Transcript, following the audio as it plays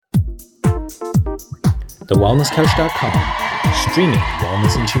TheWellnessCouch.com, streaming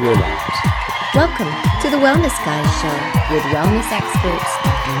wellness into your lives. Welcome to the Wellness Guys Show with wellness experts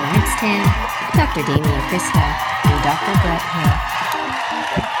Dr. Lawrence Tam, Dr. Damien Christa, and Dr. Brett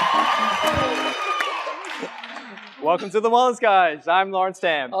Hill. Welcome to the Wellness Guys. I'm Lawrence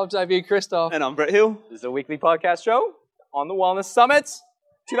Tam. I'm Damien Christoph. And I'm Brett Hill. This is a weekly podcast show on the Wellness Summit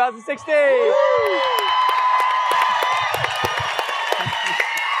 2016.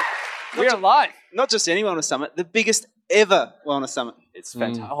 We are live. Not just any wellness summit, the biggest ever wellness summit. It's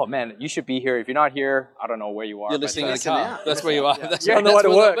fantastic. Oh man, you should be here. If you're not here, I don't know where you are. You're listening in the Listen car. out. That's where you are. That's You're on the way to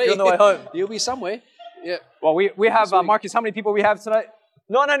work. You're on the way home. You'll be somewhere. Yeah. Well, we have, Marcus, how many people we have tonight?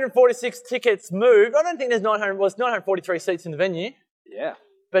 946 tickets moved. I don't think there's 943 seats in the venue. Yeah.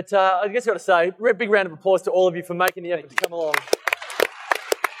 But I guess I've got to say, a big round of applause to all of you for making the effort to come along.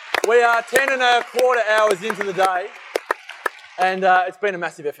 We are 10 and a quarter hours into the day, and it's been a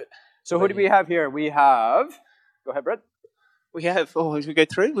massive effort. So who do we have here? We have, go ahead, Brett. We have, as we go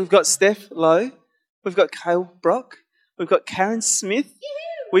through, we've got Steph Lowe, we've got Cale Brock, we've got Karen Smith,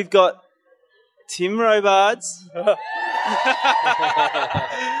 we've got Tim Robards,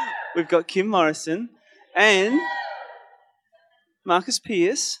 we've got Kim Morrison, and Marcus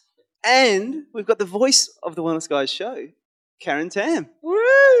Pearce, and we've got the voice of the Wellness Guys show, Karen Tam. Woo!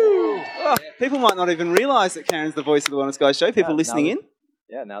 Oh, people might not even realise that Karen's the voice of the Wellness Guys show, people listening in.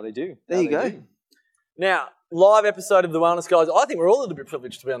 Yeah, now they do. There you go. Now, live episode of the Wellness Guys. I think we're all a little bit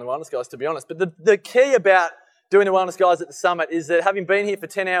privileged to be on the Wellness Guys, to be honest. But the key about doing the Wellness Guys at the summit is that having been here for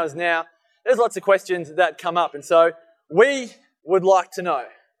 10 hours now, there's lots of questions that come up. And so we would like to know,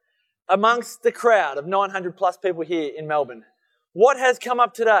 amongst the crowd of 900 plus people here in Melbourne, what has come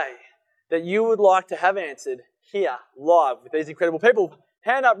up today that you would like to have answered here live with these incredible people?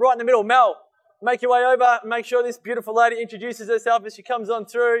 Hand up right in the middle. Mel, make your way over. Make sure this beautiful lady introduces herself as she comes on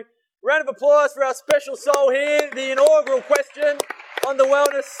through. Round of applause for our special soul here, the inaugural question on the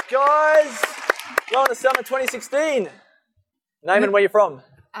Wellness Guys Wellness Summit 2016. Name and where you're from.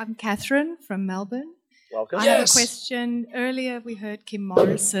 I'm Catherine from Melbourne. Welcome. I have a question. Earlier we heard Kim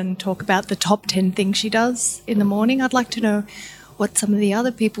Morrison talk about the top 10 things she does in the morning. I'd like to know what some of the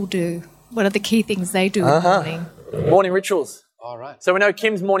other people do. What are the key things they do in the morning? Morning rituals. All right. So we know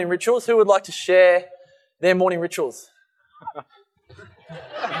Kim's morning rituals. Who would like to share their morning rituals?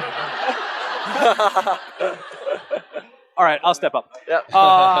 All right, I'll step up. Yep.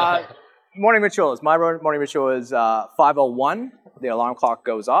 Morning rituals. My morning ritual is 5:01. The alarm clock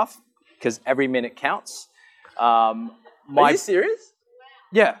goes off because every minute counts. Are you serious?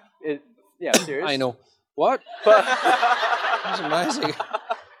 Yeah. Serious. I know. What? That's amazing.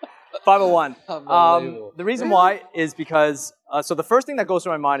 5:01. Unbelievable. The reason why is because, so the first thing that goes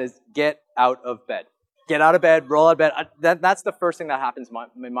through my mind is get out of bed. Get out of bed, roll out of bed. That's the first thing that happens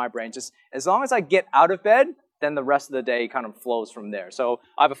in my brain. Just as long as I get out of bed, then the rest of the day kind of flows from there. So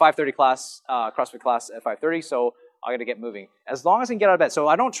I have a 5:30 class, CrossFit class at 5:30, so I got to get moving. As long as I can get out of bed. So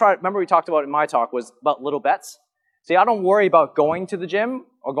I don't try, remember we talked about in my talk was about little bets. See, I don't worry about going to the gym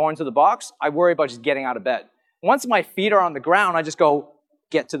or going to the box. I worry about just getting out of bed. Once my feet are on the ground, I just go,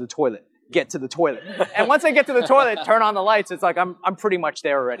 get to the toilet. Get to the toilet. And once I get to the toilet, turn on the lights, it's like I'm pretty much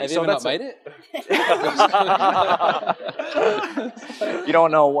there already. Have you ever not made it? You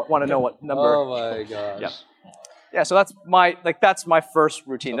don't want to know what number. Oh my gosh. Yeah, so that's my first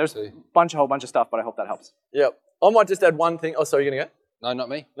routine. There's a whole bunch of stuff, but I hope that helps. Yep. I might just add one thing. Oh, sorry, you're going to go? No, not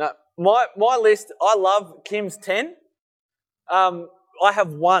me. No. My list, I love Kim's 10. I have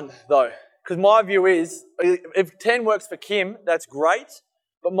one, though, because my view is if 10 works for Kim, that's great.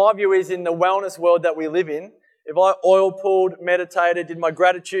 But my view is in the wellness world that we live in, if I oil pulled, meditated, did my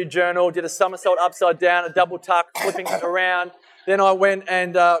gratitude journal, did a somersault upside down, a double tuck, flipping it around, then I went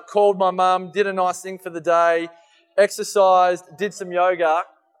and called my mum, did a nice thing for the day, exercised, did some yoga.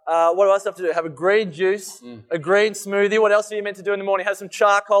 What do I have to do? Have a green juice, a green smoothie. What else are you meant to do in the morning? Have some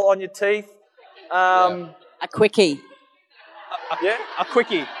charcoal on your teeth. A quickie. Yeah? A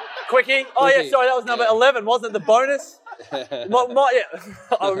quickie. Quickie. Oh, yeah, sorry, that was number 11, wasn't it? The bonus? I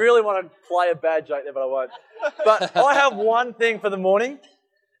really want to play a bad joke there, but I won't. But I have one thing for the morning,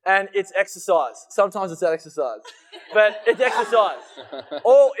 and it's exercise. Sometimes it's exercise, but it's exercise.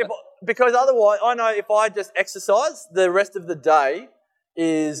 Because otherwise, I know if I just exercise, the rest of the day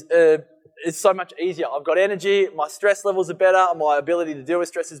is so much easier. I've got energy, my stress levels are better, my ability to deal with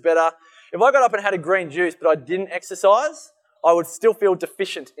stress is better. If I got up and had a green juice, but I didn't exercise, I would still feel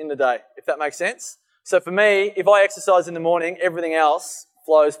deficient in the day, if that makes sense. So for me, if I exercise in the morning, everything else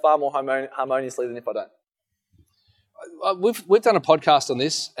flows far more harmoniously than if I don't. We've done a podcast on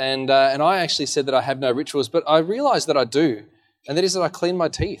this, and I actually said that I have no rituals, but I realise that I do. and that is that I clean my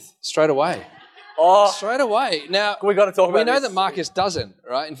teeth straight away. Oh, Straight away. Now, we got to talk about we know this. that Marcus doesn't,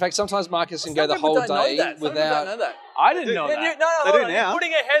 right? In fact, sometimes Marcus can go the Some people whole don't know day that. Some people don't know without... that. I didn't know Yeah, that. no, They hold do on. now. You're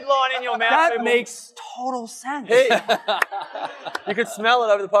putting a headline in your mouth. That people. makes total sense. You could smell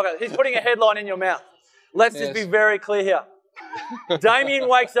it over the podcast. He's putting a headline in your mouth. Let's just be very clear here. Damien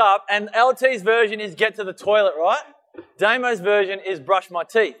wakes up, and LT's version is get to the toilet, right? Damo's version is brush my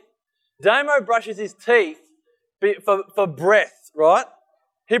teeth. Damo brushes his teeth for breath, right?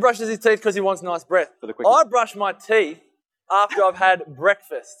 He brushes his teeth because he wants nice breath. I brush my teeth after I've had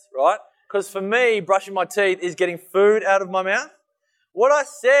breakfast, right? Because for me, brushing my teeth is getting food out of my mouth. What I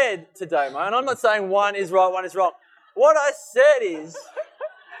said to Damo, and I'm not saying one is right, one is wrong. What I said is,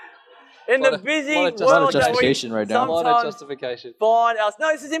 in the busy world that we sometimes justification. find ourselves.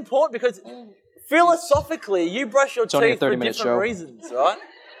 No, this is important because philosophically, you brush your teeth for different reasons, right?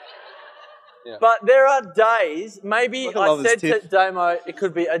 Yeah. But there are days, maybe I said to Damo, it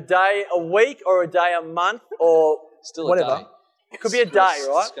could be a day a week or a day a month or Still whatever. a day. It could be a day,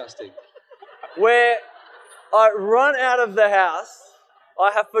 right? Disgusting. Where I run out of the house,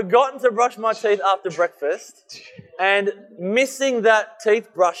 I have forgotten to brush my teeth after breakfast, and missing that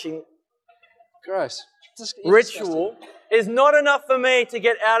teeth brushing Gross. ritual is not enough for me to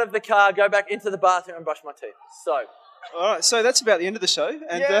get out of the car, go back into the bathroom and brush my teeth. So, All right, so that's about the end of the show.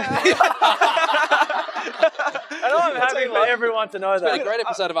 And and I'm happy for everyone to know It's been a that. great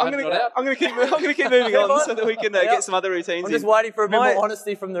episode of I I'm Have going Not Out. to keep moving on so that we can get some other routines I'm just in. waiting for a bit My- more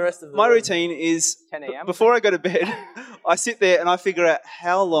honesty from the rest of the My room. routine is 10 a.m.? before I go to bed, I sit there and I figure out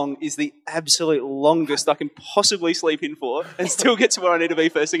how long is the absolute longest I can possibly sleep in for and still get to where I need to be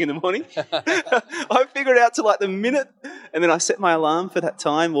first thing in the morning. I figure it out to like the minute, and then I set my alarm for that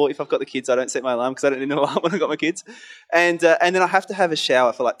time. Or if I've got the kids, I don't set my alarm because I don't need an alarm when I've got my kids. And then I have to have a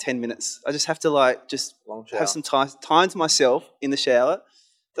shower for like 10 minutes. I just have to like just have some time to myself in the shower.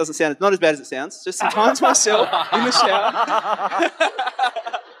 Doesn't sound not as bad as it sounds. Just some time to myself in the shower.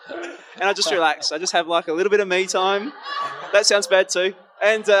 And I just relax. I just have like a little bit of me time. That sounds bad too.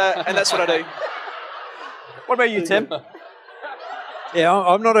 And that's what I do. What about you, Tim? Yeah,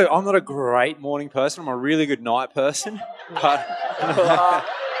 I'm not a great morning person. I'm a really good night person, but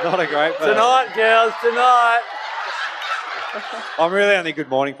not a great person. Tonight, girls, tonight. I'm really only a good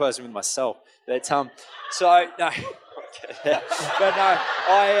morning person with myself. But so no, but no,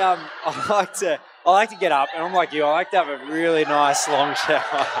 I like to get up, and I'm like you. I like to have a really nice long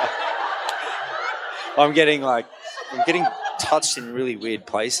shower. I'm getting touched in really weird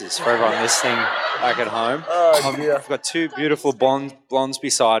places for everyone listening back at home. I've got two beautiful blondes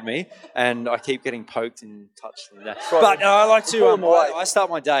beside me, and I keep getting poked and touched. But no, I like to. I start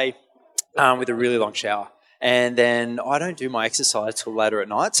my day with a really long shower. And then I don't do my exercise till later at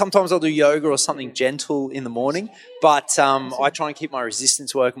night. Sometimes I'll do yoga or something gentle in the morning, but I try and keep my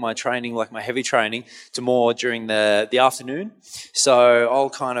resistance work and my training, like my heavy training, to more during the afternoon. So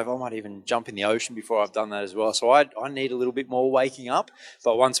I might even jump in the ocean before I've done that as well. So I need a little bit more waking up,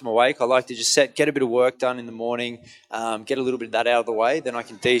 but once I'm awake, I like to just get a bit of work done in the morning, get a little bit of that out of the way, then I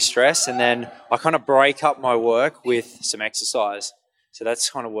can de-stress, and then I kind of break up my work with some exercise. So that's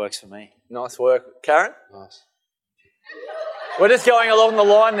kind of works for me. Nice work. Karen? Nice. We're just going along the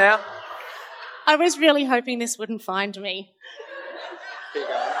line now. I was really hoping this wouldn't find me.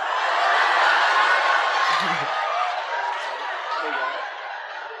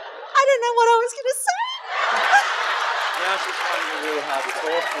 I don't know what I was going to say. Now she's finding it really hard to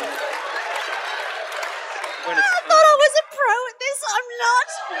talk. I thought I was a pro at this. I'm not.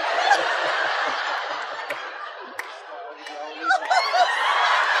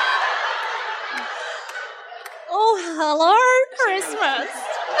 Oh, hello, Christmas.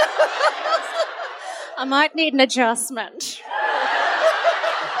 I might need an adjustment.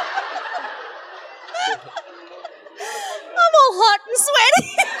 I'm all hot and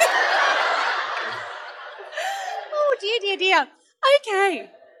sweaty. Oh, dear. Okay,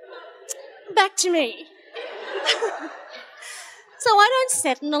 back to me. So I don't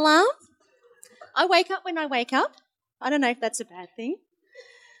set an alarm. I wake up when I wake up. I don't know if that's a bad thing.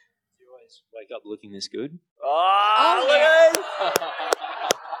 You always wake up looking this good. Oh, yeah.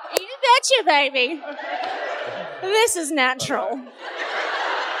 You betcha, baby. This is natural.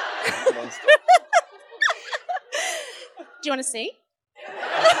 Do you want to see?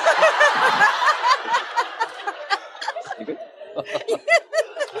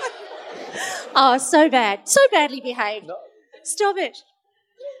 Oh, so bad. So badly behaved. No. Stop it.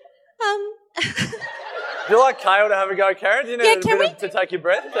 Would you like Kale to have a go, Karen? Do you need to take your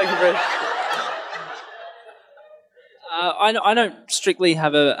breath? Take your breath. I don't strictly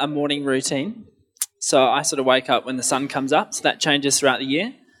have a morning routine. So I sort of wake up when the sun comes up, so that changes throughout the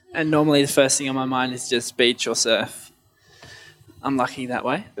year. And normally the first thing on my mind is just beach or surf. I'm lucky that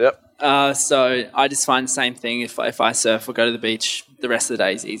way. Yep. So I just find the same thing. If I surf or go to the beach, the rest of the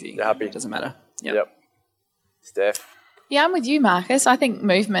day is easy. You're happy. It doesn't matter. Yep. Steph? Yeah, I'm with you, Marcus. I think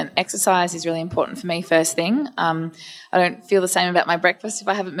movement, exercise is really important for me first thing. I don't feel the same about my breakfast if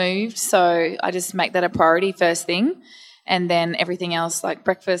I haven't moved, so I just make that a priority first thing, and then everything else like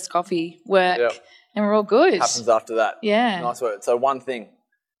breakfast, coffee, work, and we're all good. Happens after that. Yeah. Nice word. So one thing.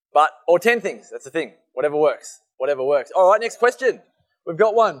 Or 10 things. That's the thing. Whatever works. Whatever works. All right, next question. We've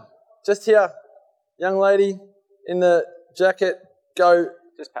got one. Just here. Young lady in the jacket. Go.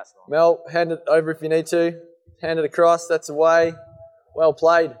 Just pass it on. Mel, hand it over if you need to. Hand it across. That's away. Well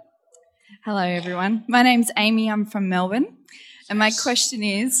played. Hello, everyone. My name's Amy. I'm from Melbourne. And my question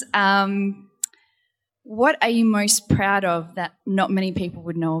is, what are you most proud of that not many people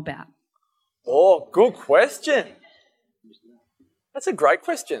would know about? Oh, good question. That's a great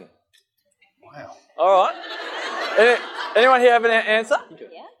question. Wow. All right. Anyone here have an answer? Yeah, go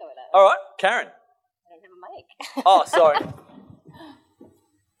with that. All right. Karen. I don't have a mic. Oh, sorry. There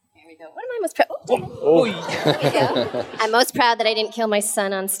we go. What am I most proud of? I'm most proud that I didn't kill my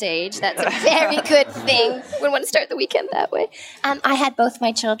son on stage. That's a very good thing. Wouldn't want to start the weekend that way. I had both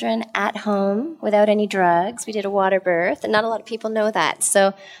my children at home without any drugs. We did a water birth, and not a lot of people know that.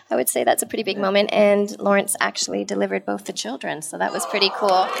 So I would say that's a pretty big moment. And Lawrence actually delivered both the children, so that was pretty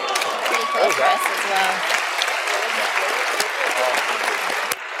cool. Pretty cool for us as well.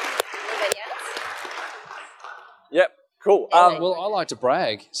 Yep. Cool. Well, I like to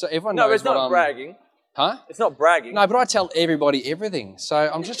brag, so everyone knows. No, it's what not I'm... bragging. Huh? It's not bragging. No, but I tell everybody everything. So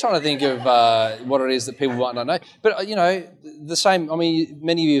I'm just trying to think of what it is that people might not know. But, the same,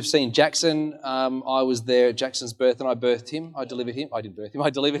 many of you have seen Jackson. I was there at Jackson's birth and I birthed him. I delivered him. I didn't birth him. I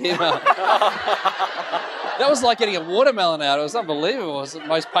delivered him. That was like getting a watermelon out. It was unbelievable. It was the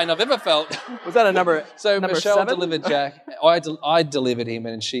most pain I've ever felt. Was that a number? So number Michelle 7? delivered Jack. I delivered him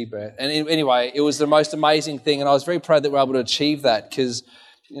and she birthed. And anyway, it was the most amazing thing. And I was very proud that we were able to achieve that because,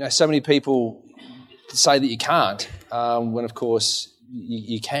 so many people say that you can't, when of course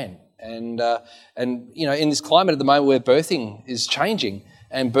you can. And in this climate at the moment where birthing is changing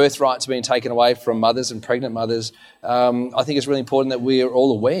and birth rights are being taken away from mothers and pregnant mothers, I think it's really important that we are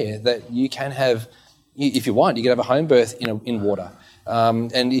all aware that you can have, if you want, you can have a home birth in water.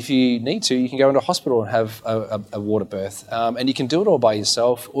 And if you need to, you can go into a hospital and have a water birth. And you can do it all by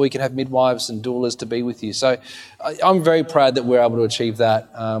yourself, or you can have midwives and doulas to be with you. So I'm very proud that we're able to achieve that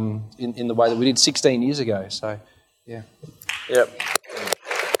in the way that we did 16 years ago. So, yeah. Yep.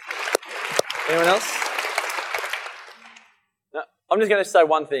 Anyone else? No, I'm just going to say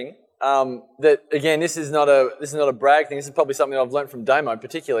one thing. That again, this is not a brag thing. This is probably something I've learned from Damo,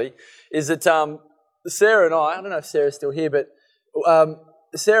 particularly, is that Sarah and I don't know if Sarah's still here, but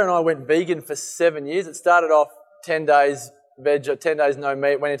Sarah and I went vegan for 7 years. It started off 10 days veg, 10 days no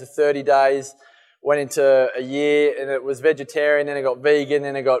meat, went into 30 days, went into a year, and it was vegetarian, then it got vegan,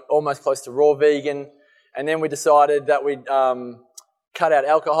 then it got almost close to raw vegan, and then we decided that we'd cut out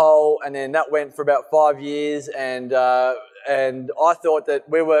alcohol, and then that went for about 5 years, and I thought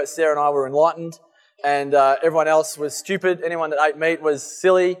that Sarah and I were enlightened, and everyone else was stupid. Anyone that ate meat was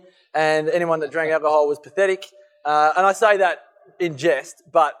silly, and anyone that drank alcohol was pathetic. And I say that in jest,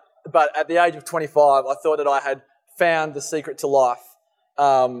 but at the age of 25, I thought that I had found the secret to life,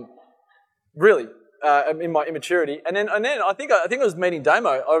 really, in my immaturity. And then I think it was meeting Damo.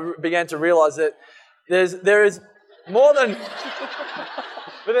 I began to realise that there is more than.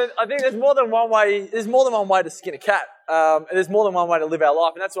 But then I think there's more than one way. There's more than one way to skin a cat. And there's more than one way to live our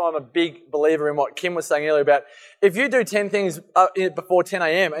life, and that's why I'm a big believer in what Kim was saying earlier about if you do 10 things before 10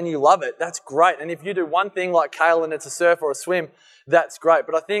 a.m. and you love it, that's great. And if you do one thing like Kale and it's a surf or a swim, that's great.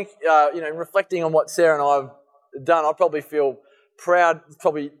 But I think reflecting on what Sarah and I have done, I probably feel proud.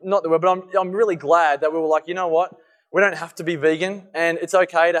 Probably not the word, but I'm really glad that we were like, you know what, we don't have to be vegan, and it's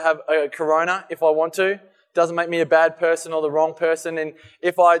okay to have a Corona if I want to. Doesn't make me a bad person or the wrong person. And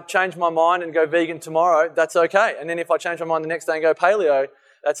if I change my mind and go vegan tomorrow, that's okay. And then if I change my mind the next day and go paleo,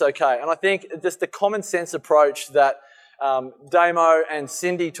 that's okay. And I think just the common sense approach that Damo and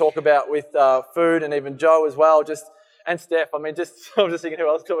Cindy talk about with food, and even Joe as well, and Steph. I'm just thinking who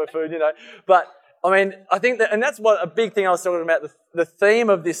else talk about food, But I think that, and that's what a big thing I was talking about. The theme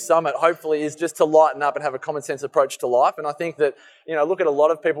of this summit, hopefully, is just to lighten up and have a common sense approach to life. And I think that, look at a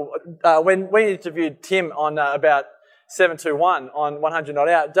lot of people. When we interviewed Tim on about 721 on 100 Not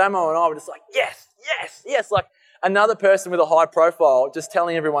Out, Damo and I were just like, yes, like another person with a high profile, just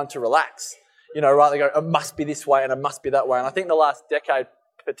telling everyone to relax. Rather than go, it must be this way and it must be that way. And I think the last decade,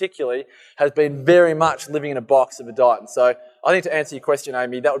 particularly, has been very much living in a box of a diet. And so I think to answer your question,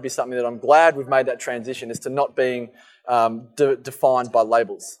 Amy, that would be something that I'm glad we've made that transition, is to not being defined by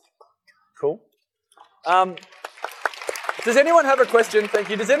labels. Cool. Does anyone have a question? Thank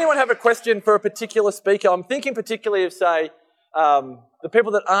you. Does anyone have a question for a particular speaker? I'm thinking particularly of, say, the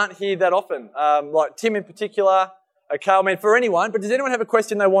people that aren't here that often, like Tim in particular, okay, I mean for anyone, but does anyone have a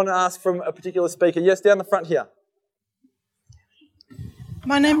question they want to ask from a particular speaker? Yes, down the front here.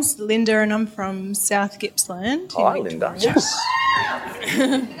 My name's Linda and I'm from South Gippsland. Hi, Linda. Yes.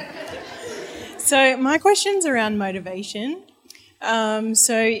 So my question's around motivation.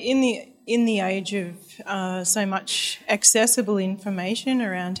 So in the age of so much accessible information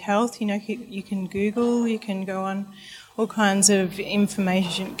around health, you can Google, you can go on all kinds of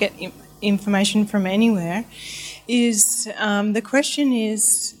information, get information from anywhere. The question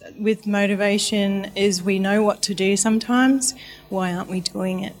is, with motivation, is we know what to do sometimes, why aren't we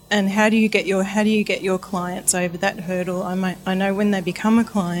doing it? And how do you get your clients over that hurdle? I know when they become a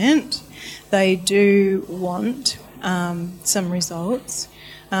client, they do want some results,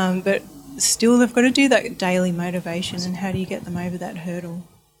 but still they've got to do that daily motivation, and how do you get them over that hurdle?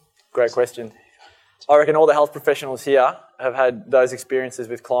 Great question. I reckon all the health professionals here have had those experiences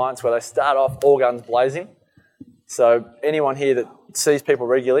with clients where they start off all guns blazing. So anyone here that sees people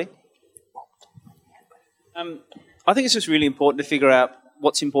regularly? I think it's just really important to figure out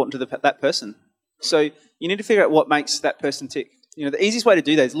what's important to that person. So you need to figure out what makes that person tick. The easiest way to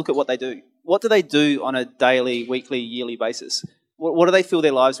do that is look at what they do. What do they do on a daily, weekly, yearly basis? What do they fill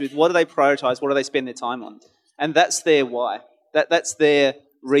their lives with? What do they prioritise? What do they spend their time on? And that's their why. That's their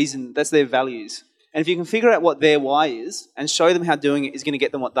reason. That's their values. And if you can figure out what their why is and show them how doing it is going to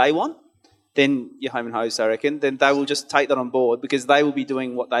get them what they want, then you're home and hosed, I reckon. Then they will just take that on board because they will be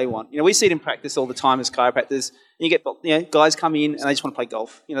doing what they want. We see it in practice all the time as chiropractors. And you get guys come in and they just want to play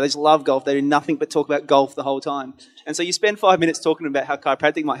golf. They just love golf. They do nothing but talk about golf the whole time. And so you spend 5 minutes talking about how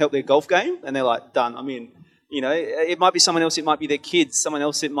chiropractic might help their golf game, and they're like, done, I'm in. It might be someone else. It might be their kids. Someone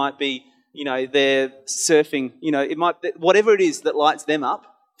else. It might be, their surfing. It might whatever it is that lights them up.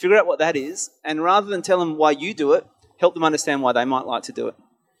 Figure out what that is, and rather than tell them why you do it, help them understand why they might like to do it.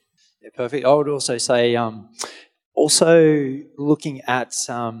 Yeah, perfect. I would also say, also looking at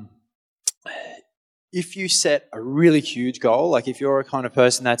if you set a really huge goal, like if you're a kind of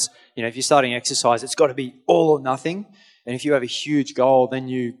person that's, if you're starting exercise, it's got to be all or nothing. And if you have a huge goal, then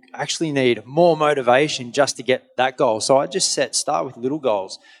you actually need more motivation just to get that goal. So I just start with little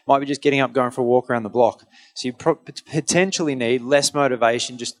goals. Might be just getting up, going for a walk around the block. So you potentially need less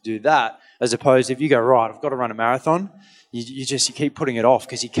motivation just to do that, as opposed to if you go, right, I've got to run a marathon, you keep putting it off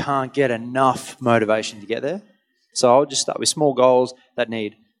because you can't get enough motivation to get there. So I'll just start with small goals that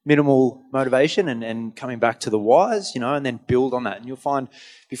need minimal motivation and coming back to the whys, and then build on that. And you'll find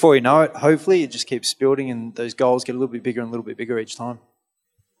before you know it, hopefully it just keeps building and those goals get a little bit bigger and a little bit bigger each time.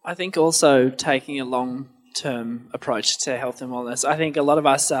 I think also taking a long-term approach to health and wellness. I think a lot of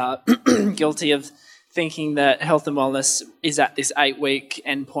us are guilty of thinking that health and wellness is at this 8-week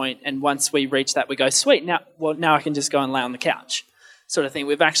endpoint, and once we reach that, we go, sweet, now I can just go and lay on the couch sort of thing.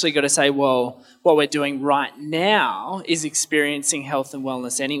 We've actually got to say, well, what we're doing right now is experiencing health and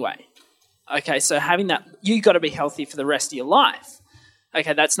wellness anyway. Okay, so having that, you've got to be healthy for the rest of your life.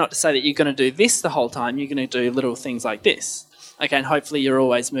 Okay, that's not to say that you're going to do this the whole time. You're going to do little things like this. Okay, and hopefully you're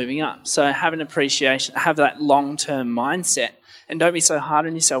always moving up. So have an appreciation, have that long-term mindset, and don't be so hard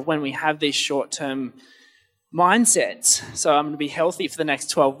on yourself when we have these short-term mindsets. So I'm going to be healthy for the next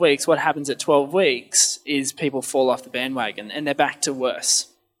 12 weeks. What happens at 12 weeks is people fall off the bandwagon and they're back to worse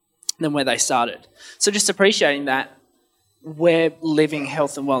than where they started. So just appreciating that we're living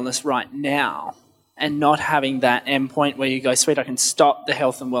health and wellness right now and not having that end point where you go, sweet, I can stop the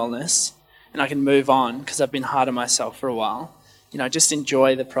health and wellness and I can move on because I've been hard on myself for a while. Just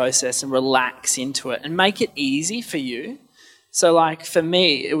enjoy the process and relax into it and make it easy for you. So like for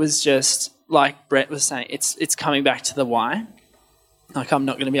me, it was just like Brett was saying, it's coming back to the why. Like I'm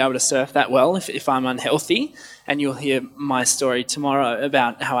not going to be able to surf that well if I'm unhealthy. And you'll hear my story tomorrow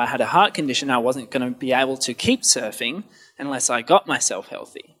about how I had a heart condition. I wasn't going to be able to keep surfing unless I got myself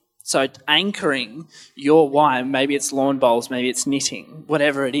healthy. So anchoring your why, maybe it's lawn bowls, maybe it's knitting,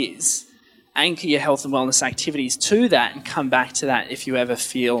 whatever it is, anchor your health and wellness activities to that and come back to that if you ever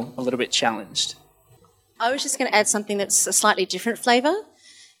feel a little bit challenged. I was just going to add something that's a slightly different flavour.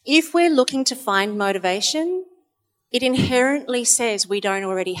 If we're looking to find motivation, it inherently says we don't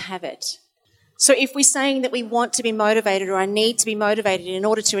already have it. So if we're saying that we want to be motivated or I need to be motivated in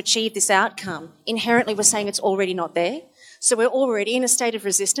order to achieve this outcome, inherently we're saying it's already not there. So we're already in a state of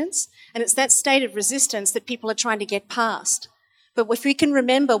resistance, and it's that state of resistance that people are trying to get past. But if we can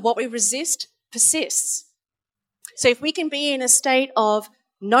remember what we resist persists. So if we can be in a state of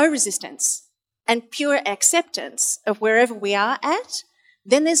no resistance and pure acceptance of wherever we are at,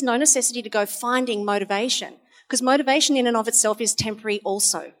 then there's no necessity to go finding motivation, because motivation in and of itself is temporary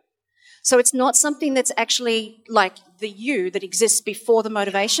also. So it's not something that's actually like the you that exists before the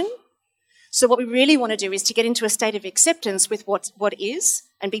motivation. So what we really want to do is to get into a state of acceptance with what is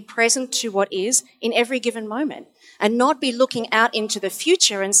and be present to what is in every given moment, and not be looking out into the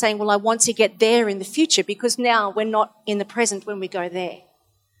future and saying, well, I want to get there in the future, because now we're not in the present when we go there.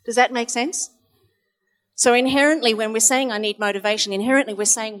 Does that make sense? So inherently, when we're saying I need motivation, inherently we're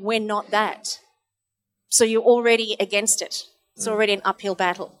saying we're not that. So you're already against it. It's already an uphill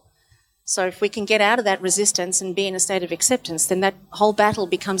battle. So if we can get out of that resistance and be in a state of acceptance, then that whole battle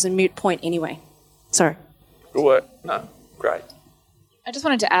becomes a moot point anyway. Sorry. Good work. No, great. I just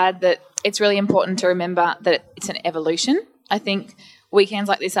wanted to add that it's really important to remember that it's an evolution. I think weekends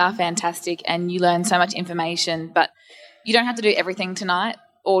like this are fantastic and you learn so much information, but you don't have to do everything tonight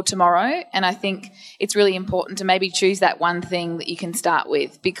or tomorrow. And I think it's really important to maybe choose that one thing that you can start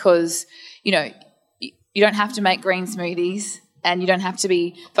with, because, you know, you don't have to make green smoothies. And you don't have to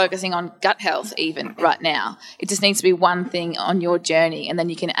be focusing on gut health even right now. It just needs to be one thing on your journey, and then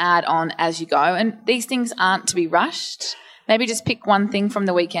you can add on as you go. And these things aren't to be rushed. Maybe just pick one thing from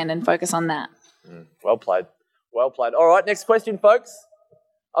the weekend and focus on that. Well played. Well played. All right, next question, folks.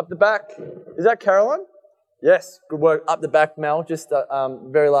 Up the back. Is that Caroline? Yes, good work. Up the back, Mel. Just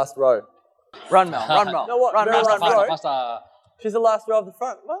very last row. Run, Mel. Run, Mel. No, what? Very last row. She's the last row of the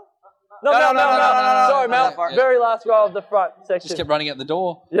front. What? No. Sorry, Mel. Very last row of the front section. Just kept running out the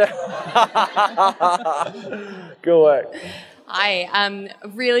door. Yeah. Good work. I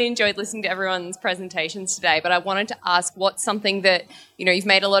really enjoyed listening to everyone's presentations today, but I wanted to ask what's something that, you know, you've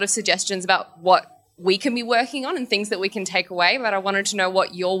made a lot of suggestions about what we can be working on and things that we can take away, but I wanted to know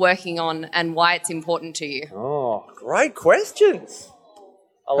what you're working on and why it's important to you. Oh, great questions.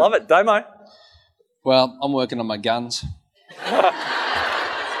 I love it. Damo? Well, I'm working on my guns.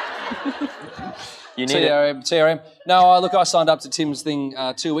 You need TRM. No, look, I signed up to Tim's thing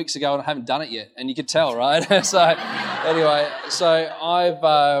 2 weeks ago and I haven't done it yet, and you could tell, right? So anyway,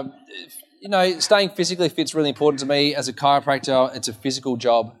 I've, staying physically fit's really important to me. As a chiropractor, it's a physical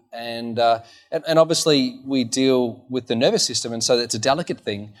job, and obviously we deal with the nervous system, and so it's a delicate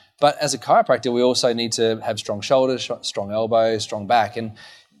thing. But as a chiropractor, we also need to have strong shoulders, strong elbows, strong back, and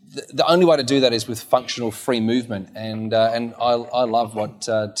the only way to do that is with functional free movement, and I love what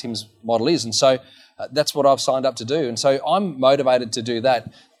Tim's model is, and so that's what I've signed up to do, and so I'm motivated to do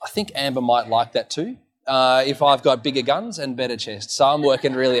that. I think Amber might like that too, if I've got bigger guns and better chest, so I'm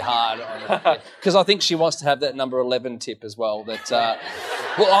working really hard on it, because I think she wants to have that number 11 tip as well, that,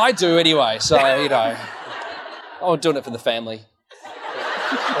 well, I do anyway, so, you know, I'm doing it for the family.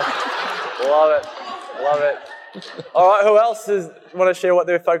 Love it. All right, who else want to share what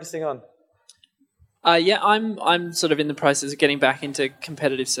they're focusing on? Yeah, I'm sort of in the process of getting back into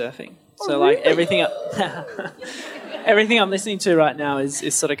competitive surfing. So like everything I'm listening to right now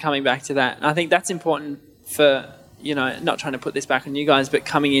is sort of coming back to that. And I think that's important for, you know, not trying to put this back on you guys, but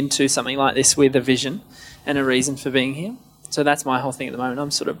coming into something like this with a vision and a reason for being here. So that's my whole thing at the moment. I'm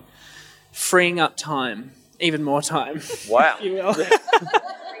sort of freeing up time, even more time. Wow. If you will.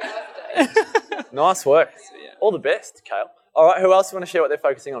 Nice work. All the best, Kale. All right, who else want to share what they're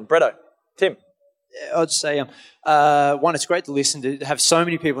focusing on? Bretto, Tim. I'd say, one, it's great to listen to, have so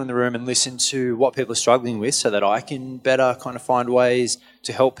many people in the room and listen to what people are struggling with so that I can better kind of find ways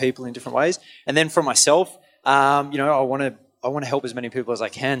to help people in different ways. And then for myself, I want to help as many people as I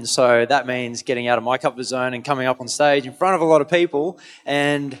can. So that means getting out of my comfort zone and coming up on stage in front of a lot of people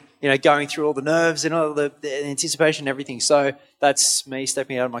and, you know, going through all the nerves and all the anticipation and everything. So that's me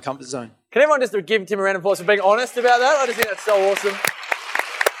stepping out of my comfort zone. Can everyone just give Tim a round of applause for being honest about that? I just think that's so awesome.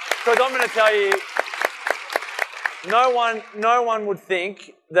 Because I'm going to tell you, no one would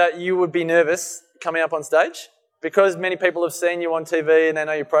think that you would be nervous coming up on stage, because many people have seen you on TV and they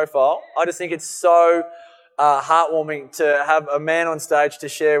know your profile. I just think it's so heartwarming to have a man on stage to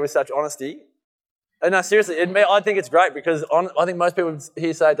share with such honesty. And no, seriously, I think it's great, because I think most people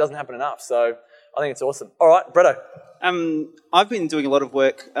here say it doesn't happen enough. So I think it's awesome. All right, Bretto. I've been doing a lot of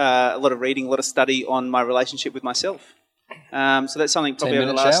work, a lot of reading, a lot of study on my relationship with myself. So that's something probably over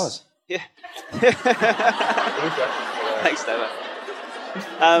the last... showers. Yeah. Thanks, David.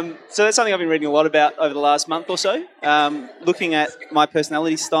 So that's something I've been reading a lot about over the last month or so, looking at my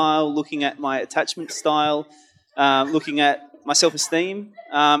personality style, looking at my attachment style, looking at my self-esteem,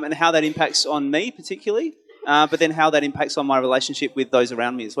 and how that impacts on me particularly, but then how that impacts on my relationship with those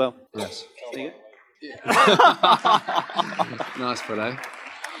around me as well. Yes. Nice, Fredo.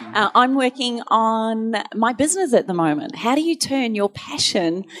 I'm working on my business at the moment. How do you turn your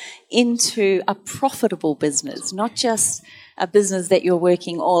passion into a profitable business? Not just a business that you're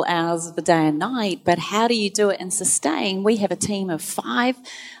working all hours of the day and night, but how do you do it and sustain? We have a team of 5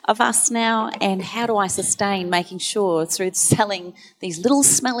 of us now, and how do I sustain making sure through selling these little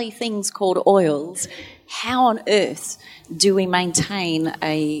smelly things called oils, how on earth do we maintain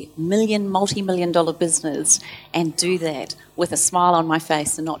a multi-million dollar business and do that with a smile on my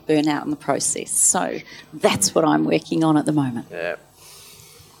face and not burn out in the process? So that's what I'm working on at the moment. Yeah.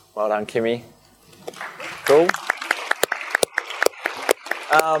 Well done, Kimmy. Cool.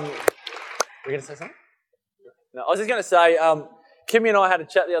 Were you going to say something? No, I was just going to say, Kimmy and I had a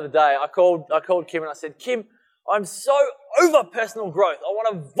chat the other day. I called Kim and I said, Kim, I'm so over personal growth. I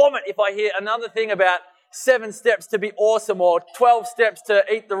want to vomit if I hear another thing about 7 steps to be awesome or 12 steps to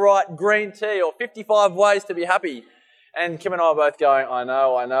eat the right green tea or 55 ways to be happy. And Kim and I were both going, I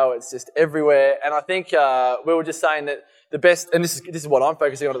know, it's just everywhere. And I think we were just saying that the best, and this is what I'm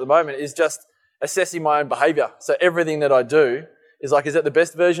focusing on at the moment, is just assessing my own behaviour. So everything that I do is like, is that the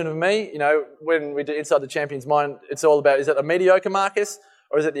best version of me? You know, when we do Inside the Champion's Mind, it's all about, is that a mediocre Marcus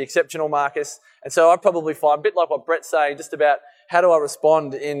or is it the exceptional Marcus? And so I probably find, a bit like what Brett's saying, just about how do I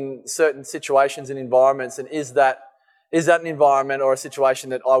respond in certain situations and environments, and is that an environment or a situation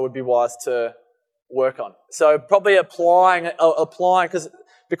that I would be wise to work on? So probably applying,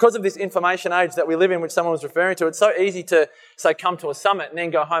 because of this information age that we live in, which someone was referring to, it's so easy to say come to a summit and then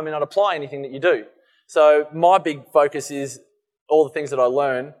go home and not apply anything that you do. So my big focus is all the things that I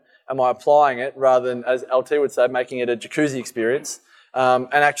learn, am I applying it rather than, as LT would say, making it a jacuzzi experience, and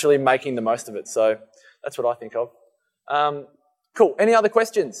actually making the most of it. So that's what I think of. Cool. Any other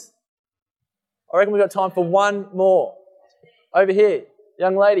questions? I reckon we've got time for one more. Over here,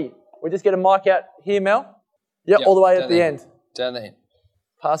 young lady. We just get a mic out here, Mel? Yep, all the way at the end. Down there.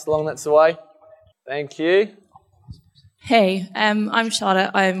 Pass along, that's the way. Thank you. Hey, I'm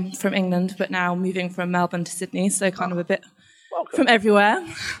Charlotte. I'm from England, but now moving from Melbourne to Sydney, so kind of a bit from everywhere.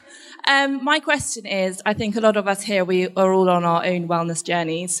 My question is, I think a lot of us here, we are all on our own wellness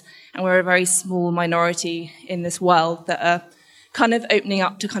journeys, and we're a very small minority in this world that are kind of opening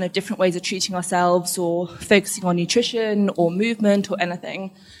up to kind of different ways of treating ourselves or focusing on nutrition or movement or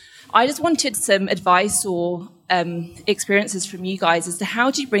anything. I just wanted some advice or experiences from you guys as to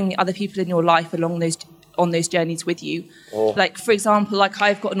how do you bring the other people in your life along on those journeys with you. Like, for example, like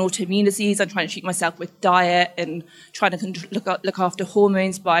I've got an autoimmune disease. I'm trying to treat myself with diet and trying to look after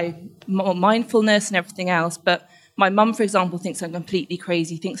hormones by more mindfulness and everything else. But my mum, for example, thinks I'm completely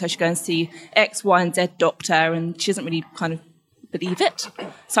crazy, thinks I should go and see X, Y, and Z doctor, and she doesn't really kind of believe it.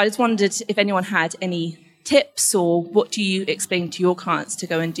 So I just wondered if anyone had any tips, or what do you explain to your clients to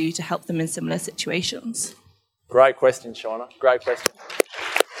go and do to help them in similar situations? Great question, Shauna. Great question.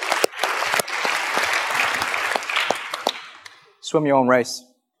 Swim your own race.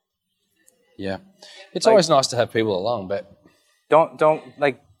 Yeah. It's always nice to have people along, but don't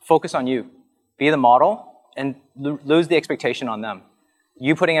focus on you. Be the model and lose the expectation on them.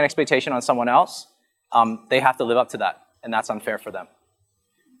 You putting an expectation on someone else, they have to live up to that, and that's unfair for them,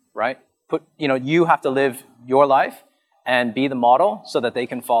 right? You have to live your life and be the model so that they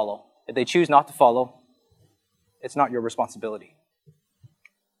can follow. If they choose not to follow, it's not your responsibility.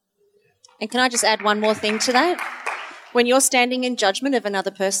 And can I just add one more thing to that? When you're standing in judgment of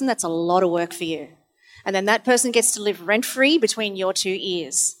another person, that's a lot of work for you. And then that person gets to live rent-free between your 2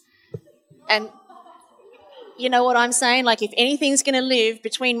 ears. And you know what I'm saying? Like, if anything's going to live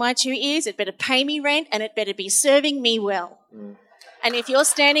between my 2 ears, it better pay me rent and it better be serving me well. And if you're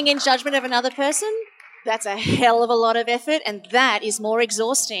standing in judgment of another person, that's a hell of a lot of effort, and that is more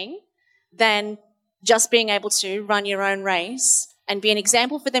exhausting than just being able to run your own race and be an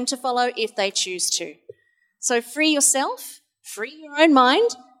example for them to follow if they choose to. So free yourself, free your own mind,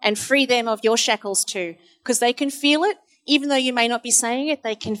 and free them of your shackles too, because they can feel it. Even though you may not be saying it,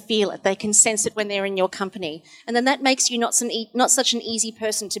 they can feel it. They can sense it when they're in your company. And then that makes you not such an easy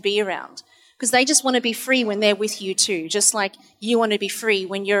person to be around, because they just want to be free when they're with you too, just like you want to be free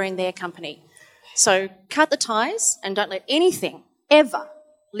when you're in their company. So cut the ties and don't let anything ever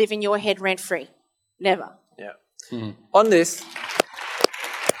live in your head rent-free. Never. Yeah. On this,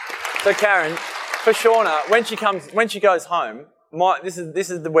 so Karen, for Shauna, when she goes home, this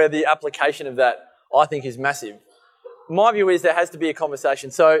is where the application of that, I think, is massive. My view is there has to be a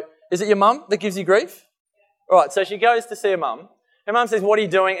conversation. So is it your mum that gives you grief? All right, so she goes to see her mum. Her mum says, what are you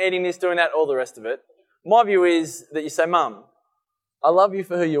doing, eating this, doing that, all the rest of it. My view is that you say, Mum, I love you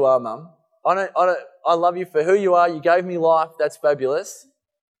for who you are, Mum. I love you for who you are. You gave me life. That's fabulous.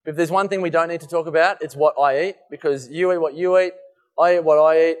 If there's one thing we don't need to talk about, it's what I eat, because you eat what you eat, I eat what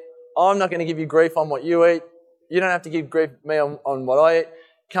I eat. I'm not going to give you grief on what you eat. You don't have to give grief me on what I eat.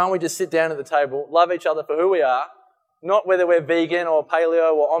 Can't we just sit down at the table, love each other for who we are, not whether we're vegan or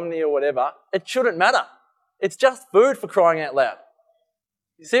paleo or omni or whatever? It shouldn't matter. It's just food, for crying out loud.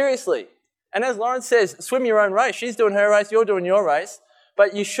 Seriously. And as Lauren says, swim your own race. She's doing her race, you're doing your race.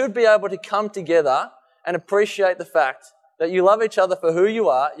 But you should be able to come together and appreciate the fact that you love each other for who you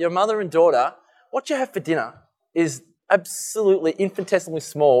are, your mother and daughter. What you have for dinner is absolutely infinitesimally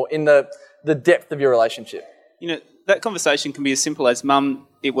small in the depth of your relationship. You know, that conversation can be as simple as, Mum,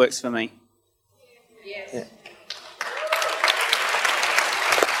 it works for me. Yes. Yeah.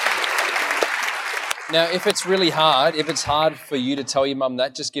 Now, if it's really hard, if it's hard for you to tell your mum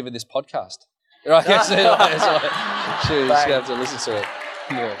that, just give her this podcast. Right? She's going to have to listen to it.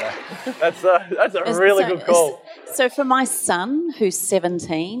 That's a really good call. So for my son, who's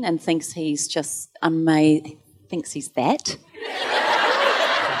 17 and thinks he's just amazing, thinks he's that.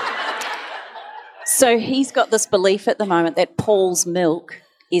 So he's got this belief at the moment that Paul's milk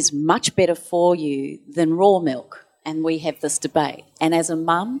is much better for you than raw milk. And we have this debate. And as a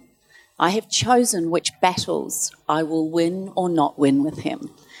mum, I have chosen which battles I will win or not win with him.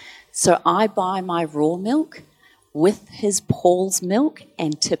 So I buy my raw milk with his Paul's milk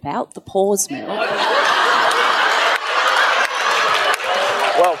and tip out the Paul's milk. Well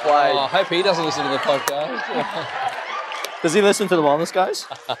played. I hope he doesn't listen to the podcast. Does he listen to the Wellness Guys?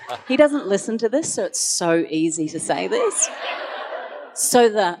 He doesn't listen to this, so it's so easy to say this. So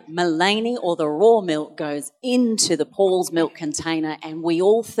the Maloney or the raw milk goes into the Paul's milk container and we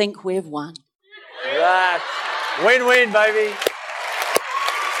all think we've won. That's win-win, baby.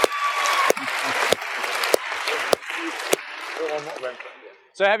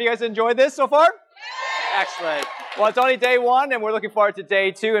 So have you guys enjoyed this so far? Excellent. Well, it's only day one, and we're looking forward to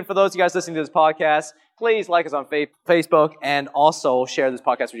day two. And for those of you guys listening to this podcast, please like us on Facebook and also share this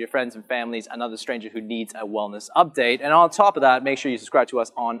podcast with your friends and families, another stranger who needs a wellness update. And on top of that, make sure you subscribe to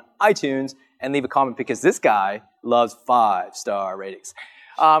us on iTunes and leave a comment because this guy loves 5-star ratings.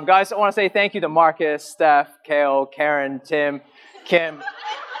 Guys, I want to say thank you to Marcus, Steph, Kale, Karen, Tim, Kim.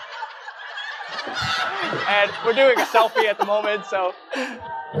 And we're doing a selfie at the moment, so...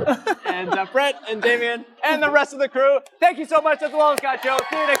 and Brett and Damien and the rest of the crew. Thank you so much. That's the Wellness Guy Show.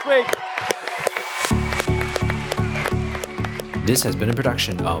 See you next week. This has been a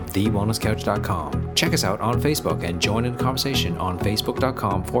production of TheWellnessCouch.com. Check us out on Facebook and join in the conversation on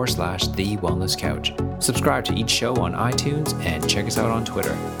Facebook.com/TheWellnessCouch. Subscribe to each show on iTunes and check us out on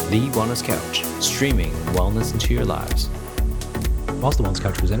Twitter. The Wellness Couch, streaming wellness into your lives. Whilst the Wellness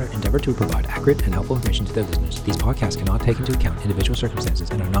Couch presenter endeavor to provide accurate and helpful information to their listeners, these podcasts cannot take into account individual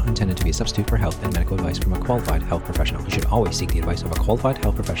circumstances and are not intended to be a substitute for health and medical advice from a qualified health professional. You should always seek the advice of a qualified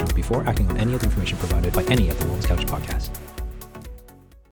health professional before acting on any of the information provided by any of the Wellness Couch podcasts.